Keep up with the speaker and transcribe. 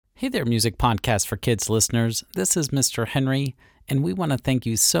Hey there, Music Podcast for Kids listeners. This is Mr. Henry, and we want to thank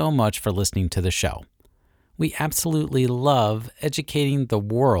you so much for listening to the show. We absolutely love educating the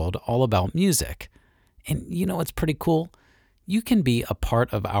world all about music. And you know what's pretty cool? You can be a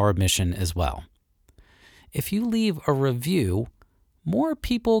part of our mission as well. If you leave a review, more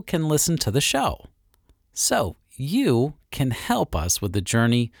people can listen to the show. So you can help us with the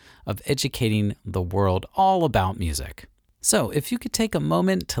journey of educating the world all about music. So if you could take a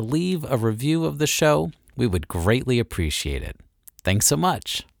moment to leave a review of the show, we would greatly appreciate it. Thanks so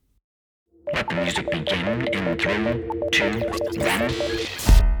much. Let the music begin in 3, 2, 1.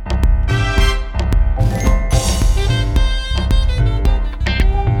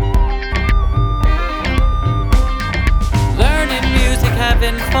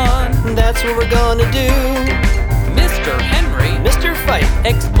 Having fun, that's what we're gonna do. Mr. Henry, Mr. Fight,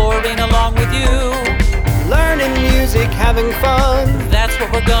 exploring along with you. Learning music, having fun, that's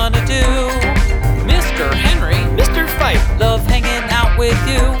what we're gonna do. Mr. Henry, Mr. Fight, love hanging out with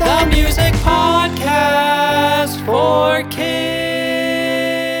you. The Music Podcast for Kids.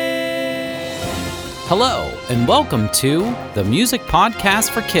 Hello, and welcome to the Music Podcast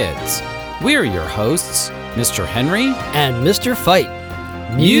for Kids. We're your hosts, Mr. Henry and Mr. Fight,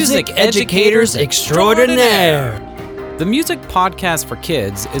 music educators extraordinaire. The Music Podcast for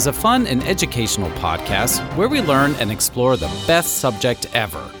Kids is a fun and educational podcast where we learn and explore the best subject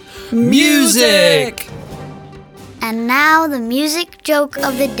ever, music! And now the music joke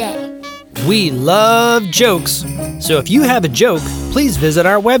of the day. We love jokes, so if you have a joke, please visit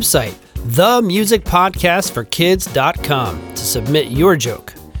our website, themusicpodcastforkids.com, to submit your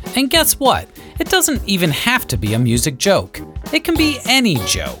joke. And guess what? It doesn't even have to be a music joke. It can be any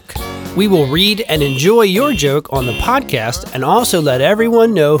joke. We will read and enjoy your joke on the podcast and also let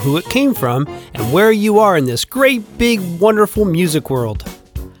everyone know who it came from and where you are in this great, big, wonderful music world.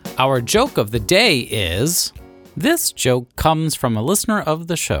 Our joke of the day is... This joke comes from a listener of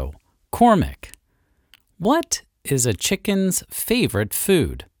the show, Cormac. What is a chicken's favorite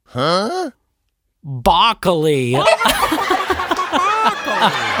food? Huh? Broccoli.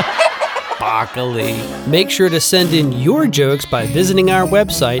 Broccoli. Make sure to send in your jokes by visiting our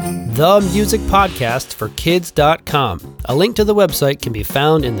website, themusicpodcastforkids.com. A link to the website can be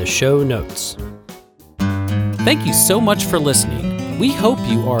found in the show notes. Thank you so much for listening. We hope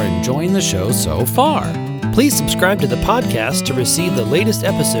you are enjoying the show so far. Please subscribe to the podcast to receive the latest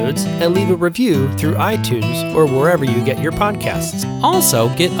episodes and leave a review through iTunes or wherever you get your podcasts. Also,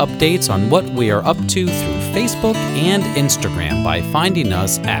 get updates on what we are up to through Facebook and Instagram by finding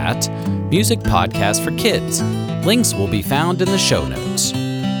us at Music Podcast for Kids. Links will be found in the show notes.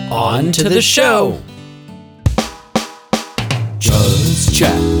 On to the show! Just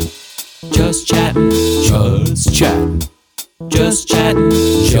chatting, just chatting, just chatting, just chatting,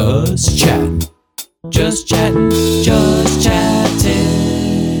 just chatting. Just chatting, just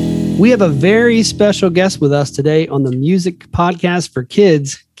chatting. We have a very special guest with us today on the Music Podcast for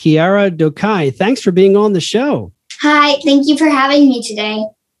Kids, Kiara Dokaj. Thanks for being on the show. Hi, thank you for having me today.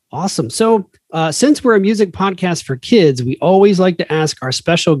 Awesome. So since we're a music podcast for kids, we always like to ask our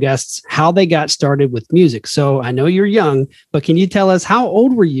special guests how they got started with music. So I know you're young, but can you tell us how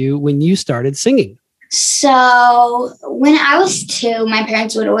old were you when you started singing? So when I was 2, my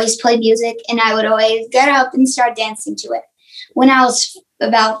parents would always play music and I would always get up and start dancing to it. When I was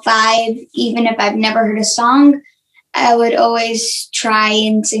about 5, even if I've never heard a song, I would always try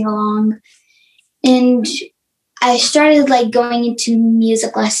and sing along. And I started going into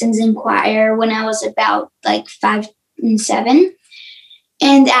music lessons in choir when I was about 5 and 7.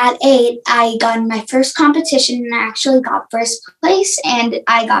 And at 8, I got in my first competition and I actually got first place and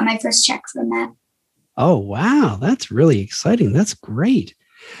I got my first check from that. Oh, wow. That's really exciting. That's great.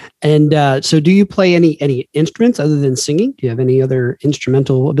 And so do you play any instruments other than singing? Do you have any other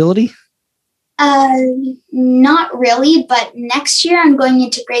instrumental ability? Not really, but next year I'm going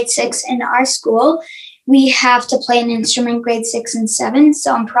into grade 6 in our school. We have to play an instrument grade 6 and 7.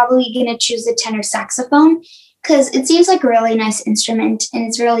 So I'm probably going to choose the tenor saxophone because it seems like a really nice instrument and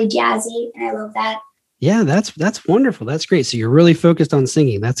it's really jazzy. And I love that. Yeah, that's wonderful. That's great. So you're really focused on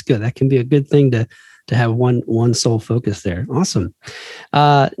singing. That's good. That can be a good thing to have one sole focus there. Awesome.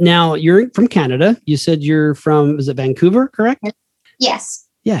 Now you're from Canada. You said you're from, is it Vancouver, correct? Yes.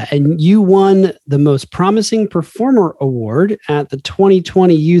 Yeah. And you won the Most Promising Performer Award at the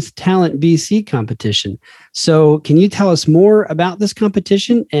 2020 Youth Talent BC competition. So can you tell us more about this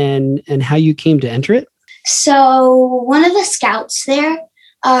competition and how you came to enter it? So one of the scouts there,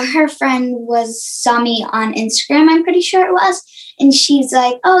 her friend saw me on Instagram, I'm pretty sure it was. And she's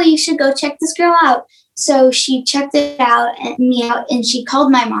like, oh, you should go check this girl out. So she checked it out and me out, and she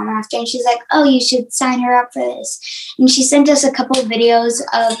called my mom after, and she's like, "Oh, you should sign her up for this." And she sent us a couple of videos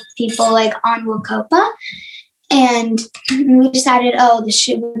of people like on Wacopa, and we decided, oh, this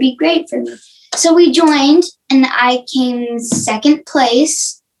should be great for me. So we joined, and I came second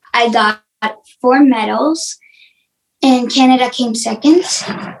place. I got 4 medals, and Canada came second.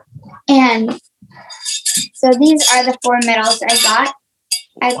 And so these are the 4 medals I got.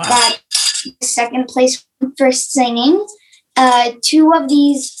 I got second place for singing, 2 of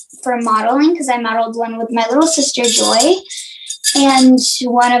these for modeling, because I modeled one with my little sister Joy, and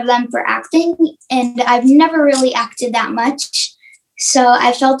 1 of them for acting. And I've never really acted that much, so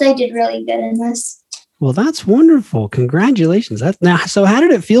I felt I did really good in this. Well, that's wonderful. Congratulations. So how did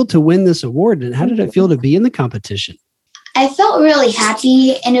it feel to win this award, and how did it feel to be in the competition? I felt really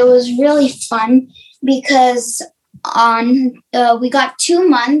happy, and it was really fun because we got 2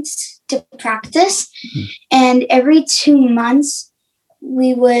 months to practice, and every 2 months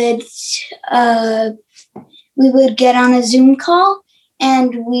we would get on a Zoom call,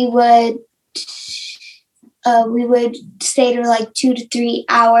 and we would stay to like 2 to 3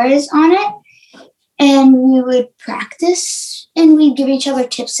 hours on it, and we would practice, and we'd give each other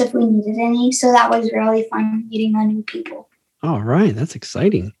tips if we needed any. So that was really fun, meeting new people. All right. That's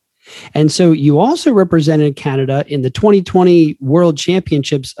exciting. And so you also represented Canada in the 2020 World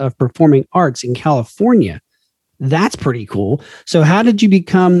Championships of Performing Arts in California. That's pretty cool. So how did you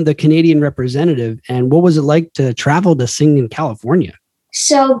become the Canadian representative, and what was it like to travel to sing in California?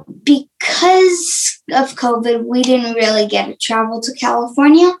 So because of COVID, we didn't really get to travel to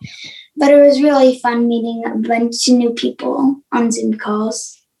California, but it was really fun meeting a bunch of new people on Zoom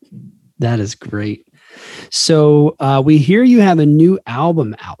calls. That is great. So we hear you have a new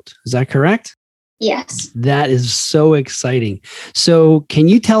album out. Is that correct? Yes. That is so exciting. So can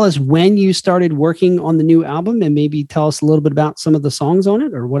you tell us when you started working on the new album, and maybe tell us a little bit about some of the songs on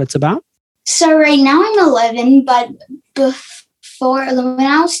it or what it's about? So right now I'm 11, but before, when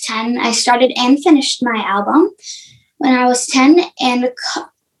I was 10, I started and finished my album when I was 10, and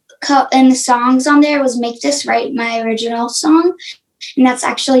the songs on there was Make This Right, my original song, and that's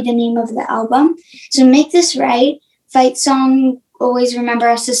actually the name of the album. So Make This Right, Fight Song, Always Remember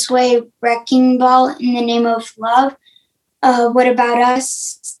Us This Way, Wrecking Ball, In the Name of Love, What About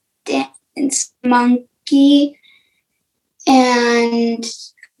Us, Dance Monkey, and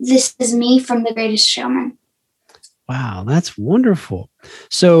This Is Me from The Greatest Showman. Wow, that's wonderful.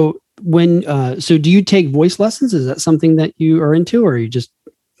 So so do you take voice lessons? Is that something that you are into, or you just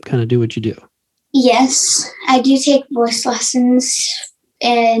kind of do what you do? Yes, I do take voice lessons,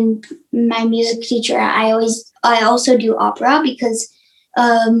 and my music teacher, I also do opera because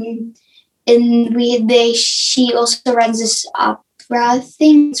she also runs this opera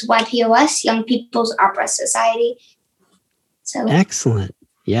thing. It's YPOS, Young People's Opera Society. So excellent.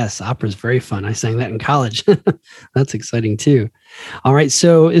 Yes, opera is very fun. I sang that in college. That's exciting too. All right,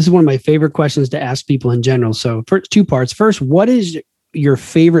 so this is one of my favorite questions to ask people in general. So first, 2 parts. First, what is your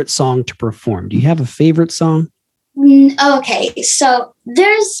favorite song to perform? Do you have a favorite song? Okay, so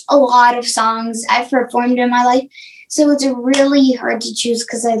there's a lot of songs I've performed in my life, so it's really hard to choose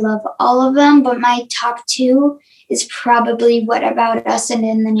because I love all of them, but my top 2 is probably What About Us and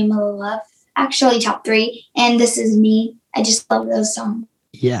In the Name of Love. Actually, top 3, and This Is Me. I just love those songs.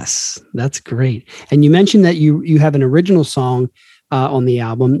 Yes, that's great. And you mentioned that you have an original song on the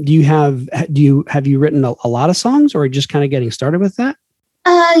album. Have you written a lot of songs, or are you just kind of getting started with that?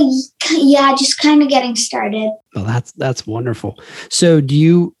 Yeah, just kind of getting started. Well, that's wonderful. So do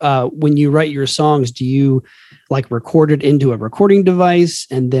you, when you write your songs, do you like record it into a recording device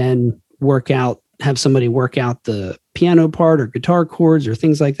and then have somebody work out the piano part or guitar chords or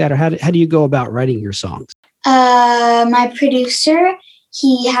things like that? Or how do you go about writing your songs? My producer,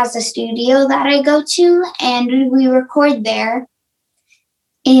 he has a studio that I go to, and we record there.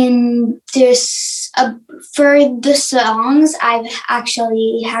 And for the songs, I've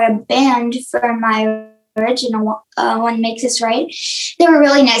actually had a band for my original one, Make This Right. They were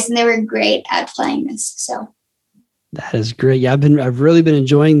really nice, and they were great at playing this. So that is great. Yeah, I've really been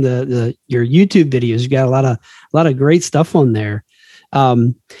enjoying your YouTube videos. You got a lot of great stuff on there.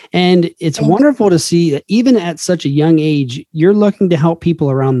 And it's wonderful to see that even at such a young age, you're looking to help people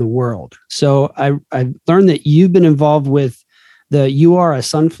around the world. So I've learned that you've been involved with the You Are a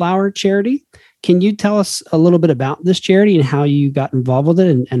Sunflower charity. Can you tell us a little bit about this charity and how you got involved with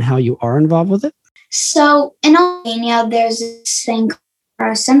it and how you are involved with it? So in Albania, there's this thing called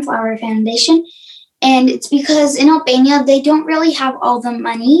our Sunflower Foundation. And it's because in Albania, they don't really have all the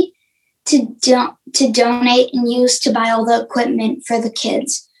money to donate and use to buy all the equipment for the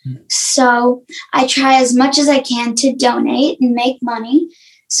kids. So I try as much as I can to donate and make money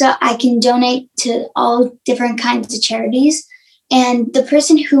so I can donate to all different kinds of charities. And the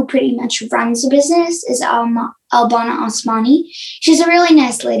person who pretty much runs the business is Albana Osmani. She's a really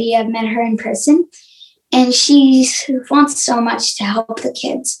nice lady. I've met her in person. And she wants so much to help the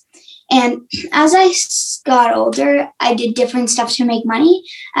kids. And as I got older, I did different stuff to make money.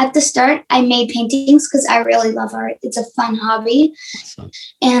 At the start, I made paintings because I really love art. It's a fun hobby. Awesome.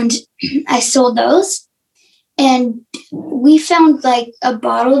 And I sold those. And we found like a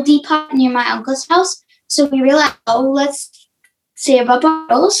bottle depot near my uncle's house. So we realized, let's save up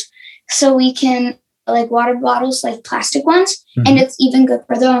bottles so we can like water bottles, like plastic ones. Mm-hmm. And it's even good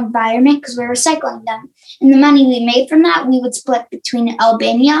for the environment because we're recycling them. And the money we made from that, we would split between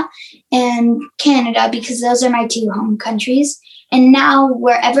Albania and Canada because those are my two home countries. And now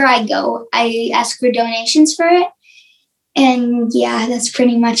wherever I go, I ask for donations for it. And yeah, that's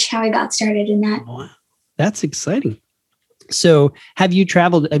pretty much how I got started in that. Wow. That's exciting. So have you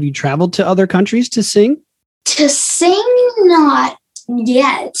traveled to other countries to sing? To sing, not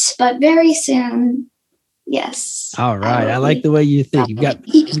yet, but very soon. Yes. All right. I like the way you think.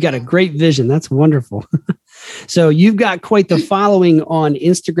 You've got a great vision. That's wonderful. So you've got quite the following on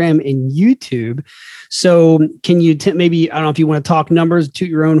Instagram and YouTube. So can you maybe, I don't know if you want to talk numbers, toot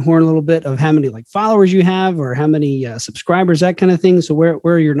your own horn a little bit of how many like followers you have or how many subscribers, that kind of thing. So where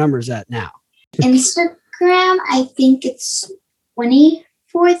are your numbers at now? Instagram, I think it's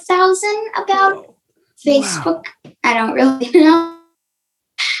 24,000 about. Whoa. Facebook, wow. I don't really know.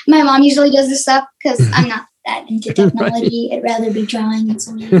 My mom usually does this stuff because I'm not that into technology. Right. I'd rather be drawing and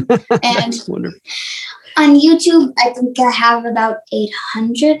something. And on YouTube, I think I have about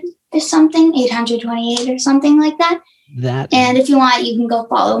 800 or something, 828 or something like that. And if you want, you can go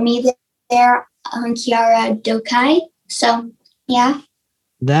follow me there on Kiara Dokaj. So, yeah.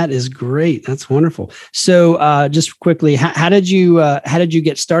 That is great. That's wonderful. So just quickly, how did you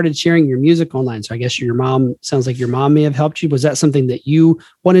get started sharing your music online? So I guess sounds like your mom may have helped you. Was that something that you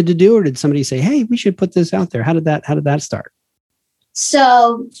wanted to do, or did somebody say, hey, we should put this out there? How did that start?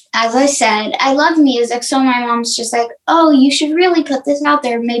 So as I said, I love music. So my mom's just like, oh, you should really put this out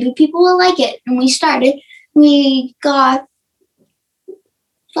there. Maybe people will like it. And we started. We got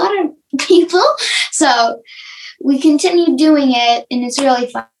a lot of people. So we continue doing it, and it's really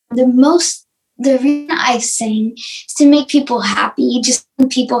fun. The reason I sing is to make people happy. Just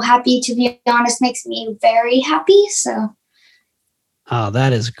people happy, to be honest, makes me very happy. So, oh,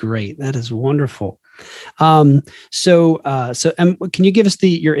 that is great. That is wonderful. So can you give us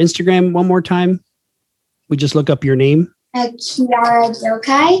your Instagram one more time? We just look up your name. Kiara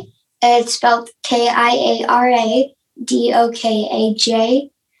Dokaj. It's spelled Kiara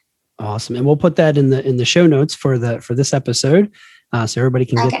Dokaj. Awesome. And we'll put that in the show notes for this episode. So everybody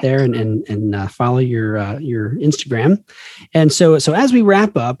can get there and follow your Instagram. And so as we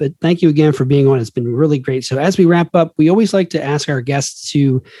wrap up, thank you again for being on. It's been really great. So as we wrap up, we always like to ask our guests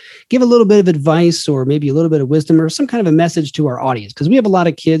to give a little bit of advice or maybe a little bit of wisdom or some kind of a message to our audience, because we have a lot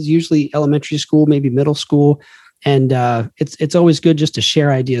of kids, usually elementary school, maybe middle school. And it's always good just to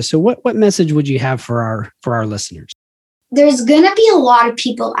share ideas. So what message would you have for our listeners? There's going to be a lot of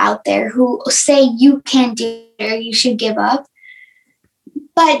people out there who say you can't do it or you should give up.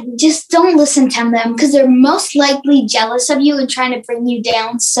 But just don't listen to them, because they're most likely jealous of you and trying to bring you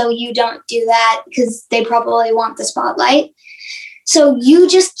down. So you don't do that because they probably want the spotlight. So you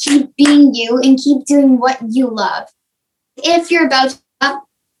just keep being you and keep doing what you love. If you're about to give up,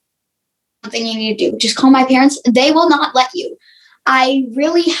 something you need to do, just call my parents. They will not let you. I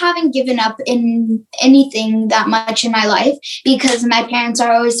really haven't given up in anything that much in my life because my parents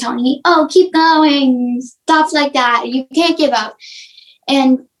are always telling me, oh, keep going, stuff like that. You can't give up.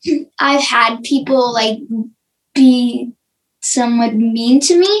 And I've had people like be somewhat mean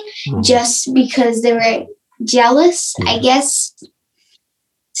to me just because they were jealous, I guess.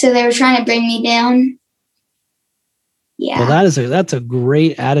 So they were trying to bring me down. Yeah. Well, that's a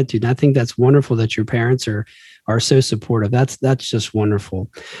great attitude. And I think that's wonderful that your parents are so supportive. That's just wonderful.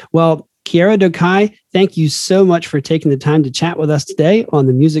 Well, Kiara Dokaj, thank you so much for taking the time to chat with us today on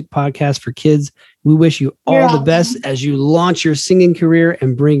the Music Podcast for Kids. We wish you all the best as you launch your singing career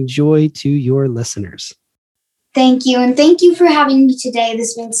and bring joy to your listeners. Thank you. And thank you for having me today.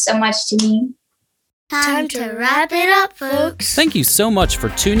 This means so much to me. Time to wrap it up, folks. Thank you so much for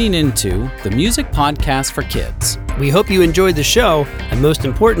tuning into the Music Podcast for Kids. We hope you enjoyed the show and, most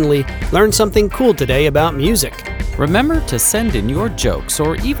importantly, learned something cool today about music. Remember to send in your jokes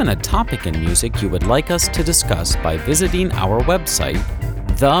or even a topic in music you would like us to discuss by visiting our website,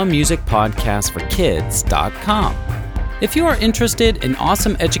 themusicpodcastforkids.com. If you are interested in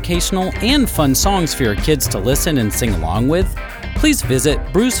awesome educational and fun songs for your kids to listen and sing along with, please visit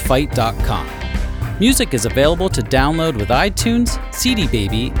brucefight.com. Music is available to download with iTunes, CD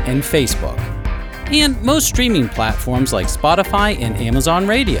Baby, and Facebook, and most streaming platforms like Spotify and Amazon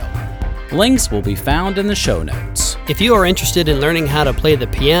Radio. Links will be found in the show notes. If you are interested in learning how to play the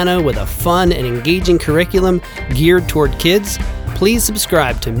piano with a fun and engaging curriculum geared toward kids, please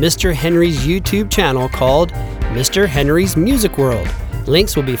subscribe to Mr. Henry's YouTube channel called Mr. Henry's Music World.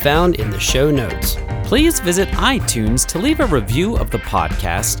 Links will be found in the show notes. Please visit iTunes to leave a review of the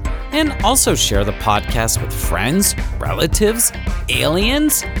podcast and also share the podcast with friends, relatives,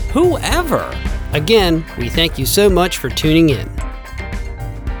 aliens, whoever. Again, we thank you so much for tuning in.